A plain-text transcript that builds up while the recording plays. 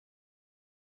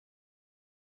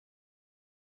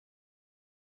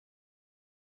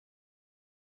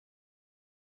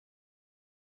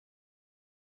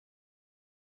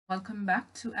Welcome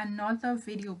back to another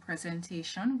video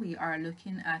presentation. We are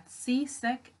looking at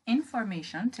CSEC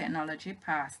Information Technology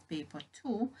Past Paper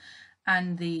 2,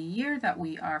 and the year that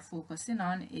we are focusing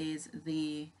on is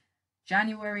the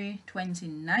January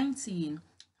 2019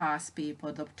 past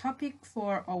paper. The topic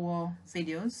for our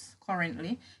videos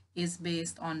currently is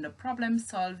based on the problem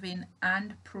solving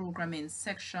and programming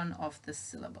section of the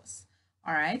syllabus.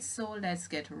 All right, so let's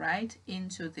get right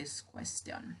into this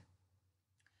question.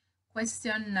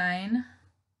 Question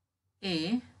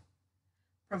 9a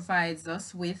provides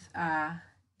us with a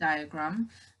diagram,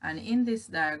 and in this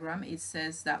diagram it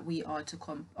says that we ought to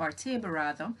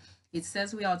it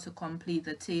says we ought to complete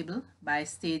the table by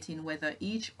stating whether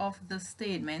each of the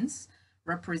statements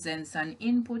represents an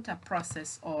input, a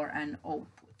process, or an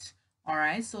output. All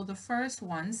right, so the first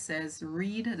one says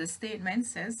the statement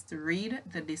says to read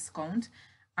the discount,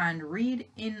 and read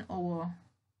in our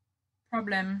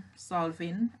problem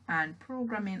solving and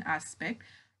programming aspect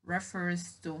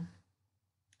refers to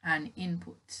an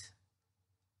input.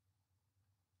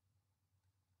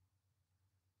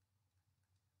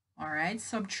 All right,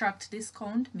 subtract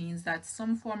discount means that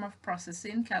some form of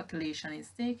processing calculation is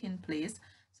taking place,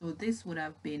 so this would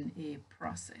have been a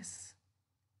process.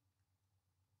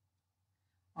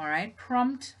 All right,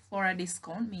 prompt for a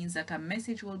discount means that a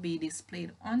message will be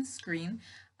displayed on screen,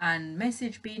 and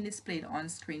message being displayed on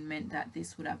screen meant that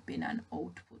this would have been an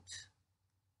output.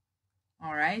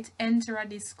 All right, enter a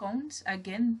discount,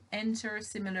 again, enter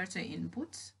similar to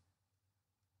input.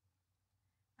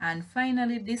 And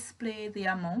finally, display the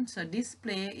amount. So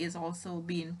display is also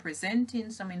being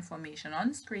presenting some information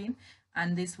on screen,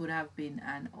 and this would have been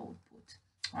an output.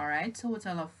 All right,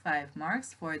 total of 5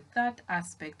 marks for that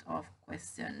aspect of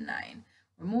question 9.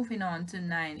 We're moving on to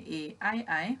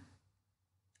 9a.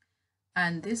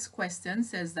 And this question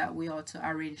says that we ought to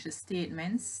arrange the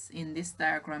statements in this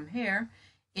diagram here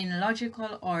in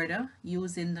logical order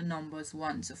using the numbers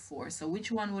 1 to 4. So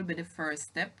which one will be the first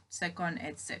step, second,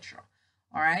 etc.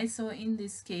 All right, so in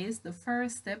this case, the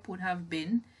first step would have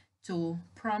been to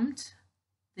prompt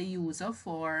the user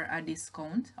for a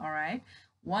discount. All right,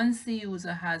 once the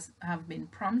user have been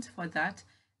prompted for that,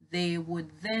 they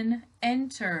would then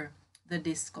enter the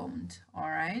discount. All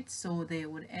right, so they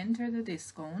would enter the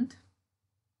discount.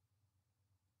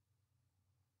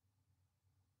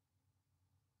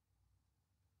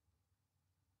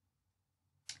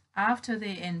 After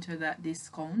they enter that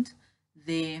discount,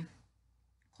 the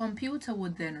computer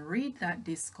would then read that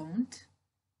discount.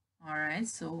 All right,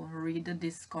 so read the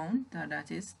discount,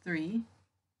 that is 3.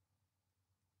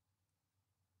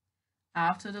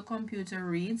 After the computer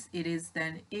reads, it is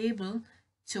then able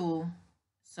to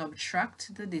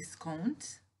subtract the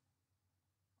discount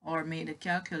or make the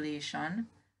calculation,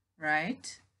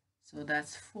 right? So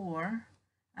that's 4.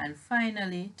 And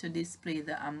finally, to display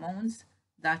the amounts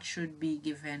that should be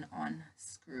given on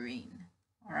screen.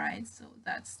 All right, so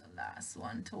that's the last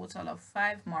one. Total of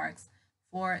 5 marks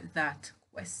for that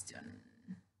question.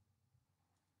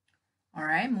 All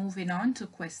right, moving on to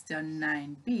question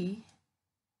 9b.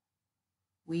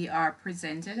 We are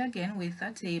presented again with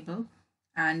a table,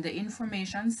 and the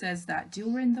information says that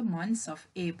during the months of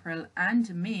April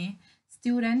and May,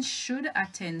 students should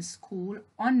attend school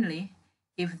only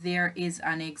if there is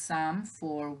an exam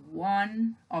for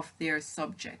one of their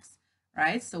subjects,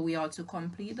 right? So we ought to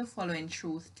complete the following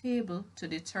truth table to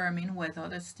determine whether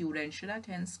the student should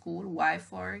attend school, Y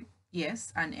for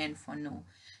yes and N for no.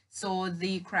 So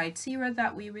the criteria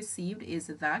that we received is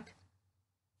that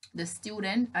the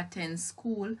student attends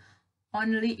school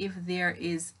only if there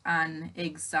is an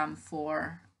exam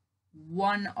for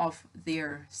one of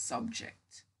their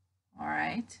subjects. All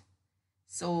right.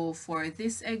 So for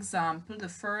this example, the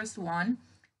first one,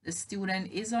 the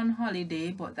student is on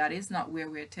holiday, but that is not where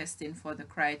we're testing for the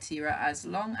criteria. As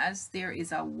long as there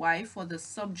is a Y for the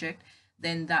subject,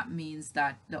 then that means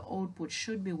that the output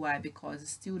should be Y because the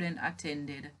student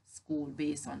attended school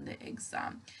based on the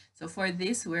exam. So for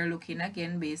this, we're looking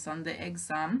again based on the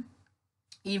exam.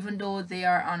 Even though they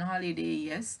are on holiday,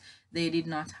 yes, they did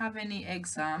not have any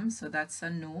exam, so that's a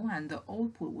no, and the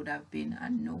output would have been a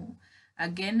no.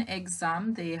 Again,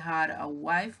 exam, they had a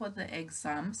Y for the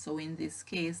exam, so in this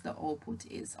case, the output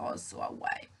is also a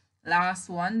Y. Last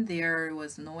one, there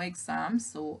was no exam,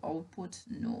 so output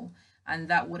no, and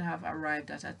that would have arrived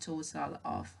at a total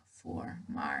of 4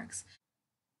 marks.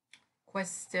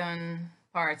 Question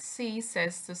part C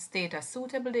says to state a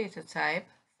suitable data type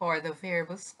for the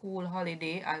variable school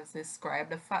holiday as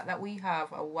described. The fact that we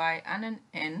have a Y and an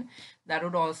N, that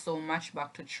would also match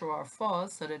back to true or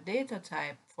false. So the data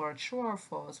type for true or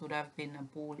false would have been a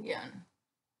Boolean.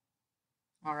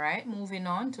 All right, moving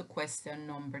on to question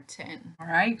number 10. All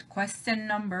right, question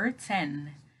number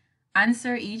 10.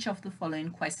 Answer each of the following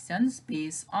questions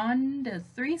based on the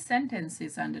 3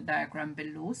 sentences on the diagram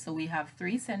below. So we have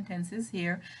 3 sentences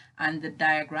here and the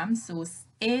diagram. So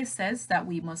A says that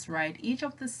we must write each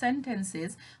of the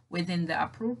sentences within the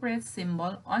appropriate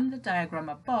symbol on the diagram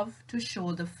above to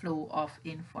show the flow of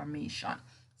information.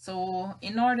 So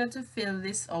in order to fill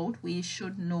this out, we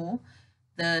should know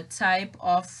the type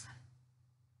of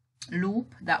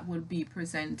loop that will be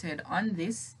presented on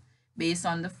this based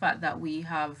on the fact that we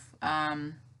have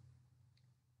a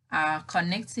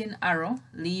connecting arrow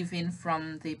leaving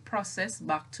from the process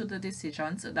back to the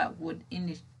decision, so that would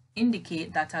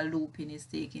indicate that a looping is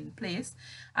taking place,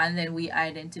 and then we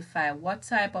identify what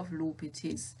type of loop it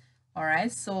is. All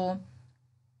right, so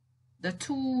the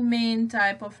 2 main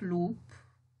type of loop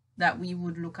that we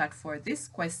would look at for this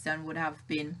question would have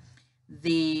been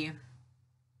the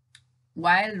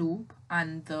while loop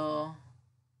and the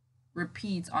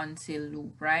repeat until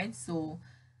loop, right? So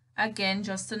again,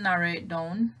 just to narrow it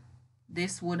down,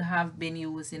 this would have been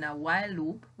used in a while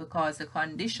loop because the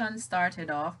condition started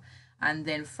off, and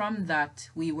then from that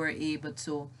we were able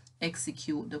to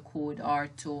execute the code or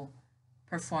to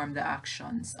perform the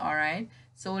actions. All right,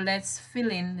 so let's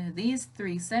fill in these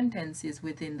 3 sentences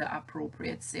within the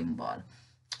appropriate symbol.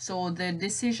 So the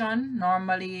decision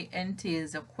normally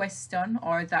entails a question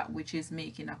or that which is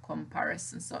making a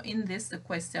comparison. So in this, the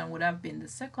question would have been the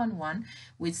second one,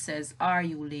 which says, are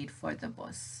you late for the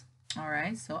bus? All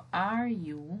right, so are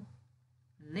you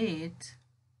late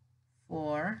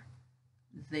for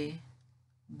the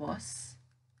bus?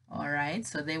 All right,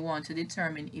 so they want to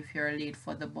determine if you're late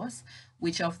for the bus,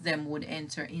 which of them would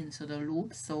enter into the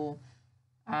loop. So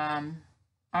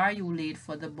are you late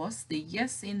for the bus? The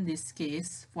yes in this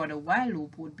case for the while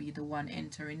loop would be the one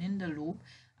entering in the loop.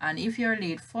 And if you're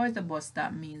late for the bus,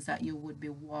 that means that you would be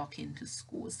walking to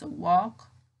school. So walk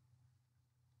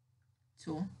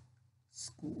to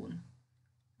school.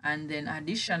 And then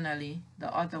additionally,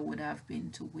 the other would have been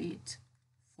to wait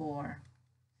for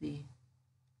the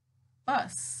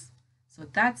bus. So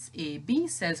that's A. B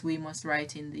says we must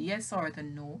write in the yes or the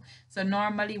no. So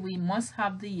normally we must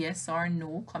have the yes or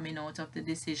no coming out of the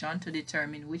decision to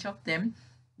determine which of them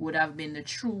would have been the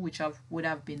true, which would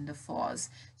have been the false.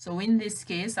 So in this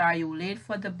case, are you late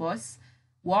for the bus?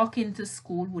 Walking to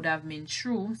school would have been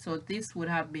true. So this would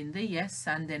have been the yes,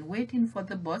 and then waiting for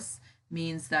the bus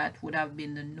means that would have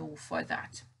been the no for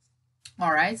that.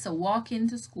 All right, so walking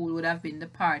to school would have been the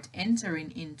part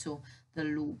entering into the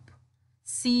loop.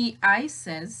 CI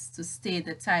says to state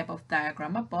the type of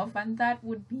diagram above, and that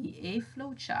would be a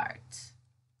flowchart.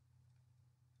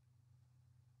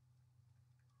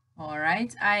 All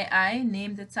right, I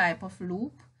name the type of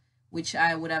loop, which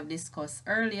I would have discussed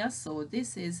earlier. So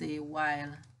this is a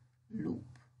while loop.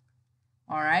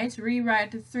 All right,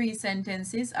 rewrite the 3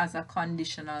 sentences as a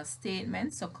conditional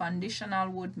statement. So conditional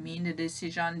would mean the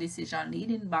decision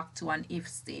leading back to an if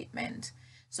statement.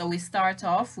 So we start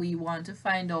off, we want to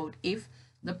find out if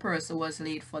the person was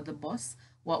late for the bus,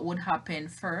 what would happen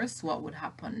first, what would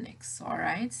happen next. All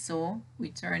right, so we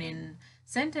turn in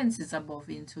sentences above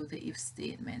into the if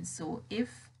statement. So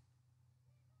if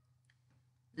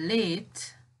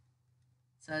late,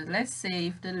 so let's say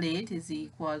if the late is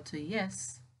equal to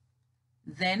yes,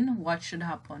 then what should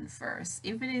happen first?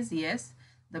 If it is yes,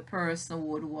 the person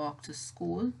would walk to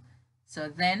school.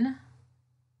 So then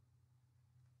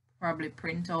probably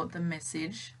print out the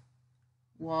message,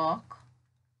 walk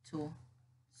to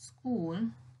school,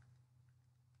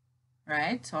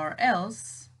 right? Or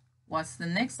else, what's the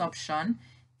next option?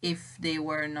 If they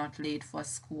were not late for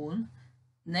school,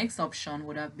 next option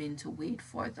would have been to wait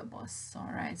for the bus.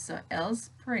 All right, so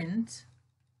else print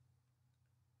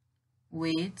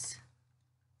wait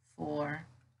for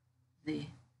the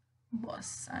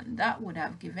bus, and that would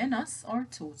have given us our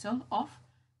total of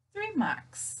 3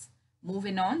 marks.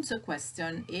 Moving on to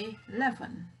question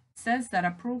 11. It says that a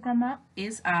programmer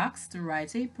is asked to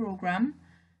write a program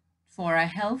for a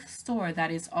health store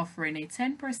that is offering a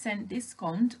 10%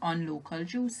 discount on local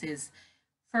juices.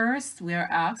 First, we are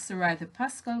asked to write the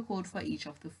Pascal code for each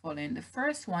of the following. The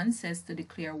first one says to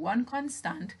declare one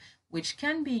constant which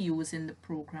can be used in the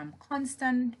program.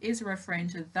 Constant is referring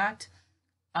to that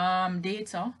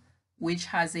data which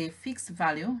has a fixed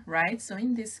value, right? So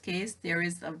in this case, there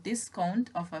is a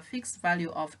discount of a fixed value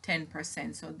of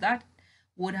 10%. So that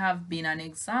would have been an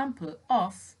example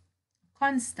of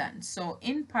constant. So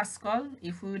in Pascal,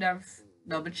 if we would have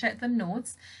double checked the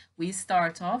notes, we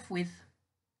start off with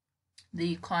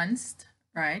the const,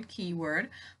 right, keyword,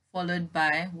 followed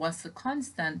by what's the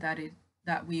constant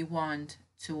that we want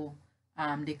to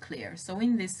declare. So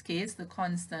in this case, the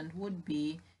constant would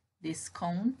be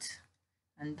discount,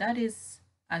 and that is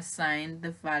assigned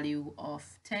the value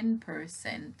of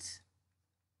 10%,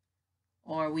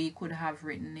 or we could have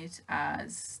written it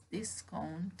as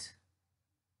discount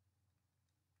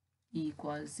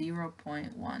equals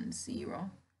 0.10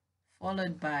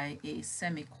 followed by a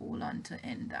semicolon to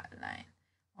end that line.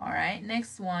 All right,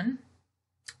 next one.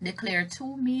 Declare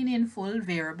two meaningful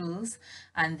variables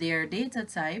and their data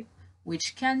type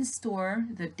which can store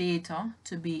the data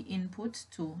to be input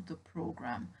to the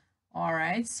program. All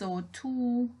right, so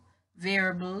two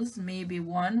variables, maybe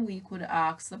one we could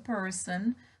ask the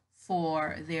person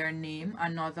for their name,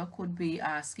 another could be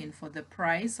asking for the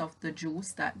price of the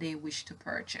juice that they wish to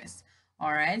purchase.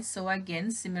 All right, so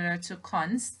again, similar to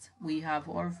const, we have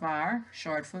our var,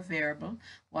 short for variable.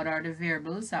 What are the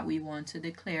variables that we want to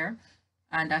declare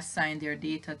and assign their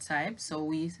data type? So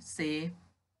we say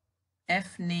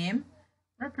f name,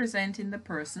 representing the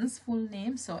person's full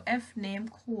name. So f name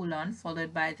colon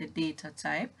followed by the data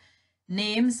type.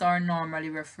 Names are normally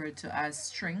referred to as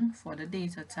string for the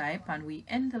data type, and we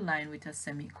end the line with a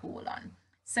semicolon.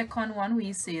 Second one,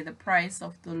 we say the price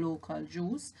of the local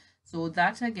juice. So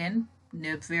that again,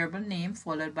 the variable name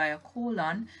followed by a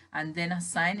colon, and then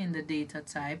assigning the data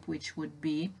type, which would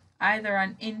be either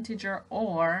an integer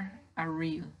or a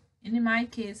real. In my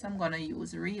case, I'm going to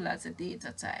use real as a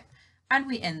data type, and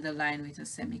we end the line with a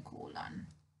semicolon.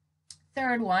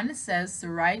 Third one says to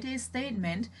write a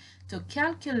statement to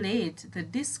calculate the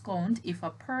discount if a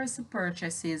person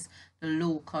purchases the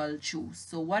local juice.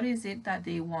 So what is it that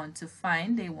they want to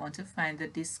find? They want to find the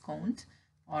discount.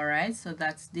 All right, so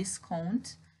that's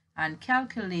discount, and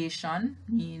calculation,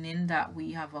 meaning that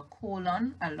we have a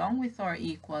colon along with our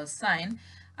equal sign,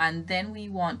 and then we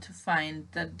want to find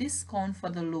the discount for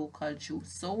the local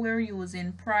juice. So we're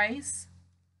using price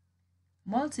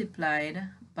multiplied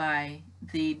by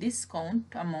the discount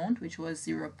amount, which was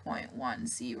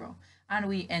 0.10, and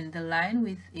we end the line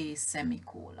with a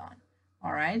semicolon.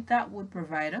 All right, that would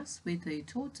provide us with a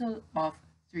total of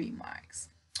 3 marks.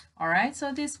 All right,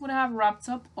 so this would have wrapped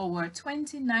up our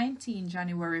 2019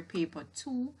 January paper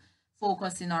 2,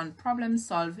 focusing on problem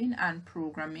solving and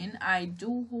programming. I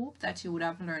do hope that you would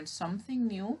have learned something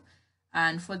new,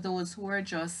 and for those who are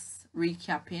just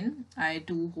recapping, I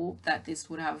do hope that this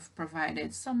would have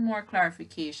provided some more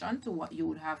clarification to what you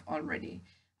would have already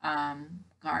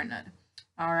garnered.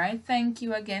 All right, thank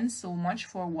you again so much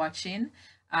for watching.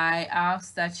 I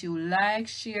ask that you like,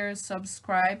 share,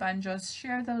 subscribe, and just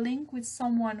share the link with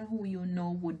someone who you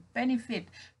know would benefit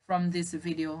from this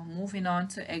video moving on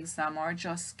to exam or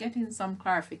just getting some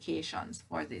clarifications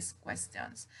for these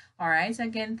questions. All right,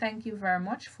 again, thank you very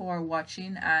much for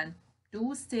watching, and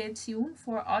do stay tuned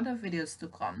for other videos to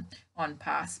come on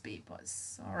past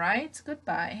papers. All right,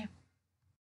 goodbye.